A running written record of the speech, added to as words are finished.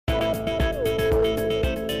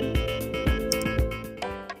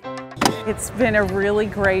It's been a really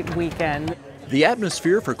great weekend. The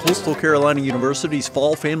atmosphere for Coastal Carolina University's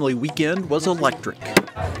Fall Family Weekend was electric.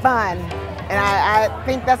 Fun, and I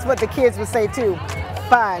think that's what the kids would say too,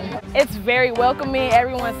 fun. It's very welcoming.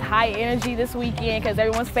 Everyone's high energy this weekend because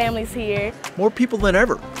everyone's family's here. More people than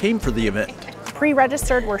ever came for the event.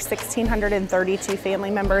 Pre-registered were 1,632 family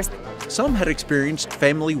members. Some had experienced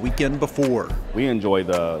Family Weekend before. We enjoy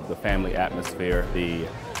the family atmosphere, the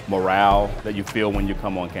morale that you feel when you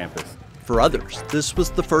come on campus. For others, this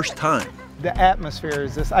was the first time. The atmosphere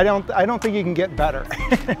is this. I don't think you can get better.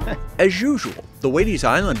 As usual, the Waties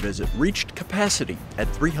Island visit reached capacity at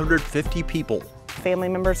 350 people. Family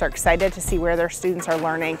members are excited to see where their students are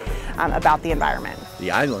learning about the environment.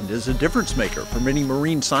 The island is a difference maker for many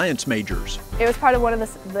marine science majors. It was part of one of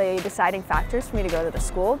the deciding factors for me to go to the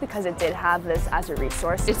school because it did have this as a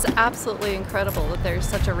resource. It's absolutely incredible that there's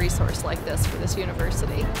such a resource like this for this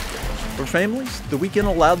university. For families, the weekend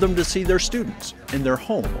allowed them to see their students in their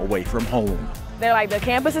home away from home. They're like, the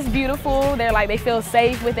campus is beautiful. They're like, they feel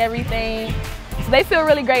safe with everything. So they feel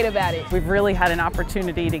really great about it. We've really had an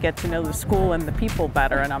opportunity to get to know the school and the people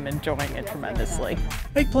better, and I'm enjoying it tremendously.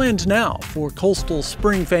 Make plans now for Coastal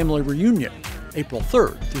Spring Family Reunion, April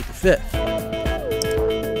 3rd through the 5th.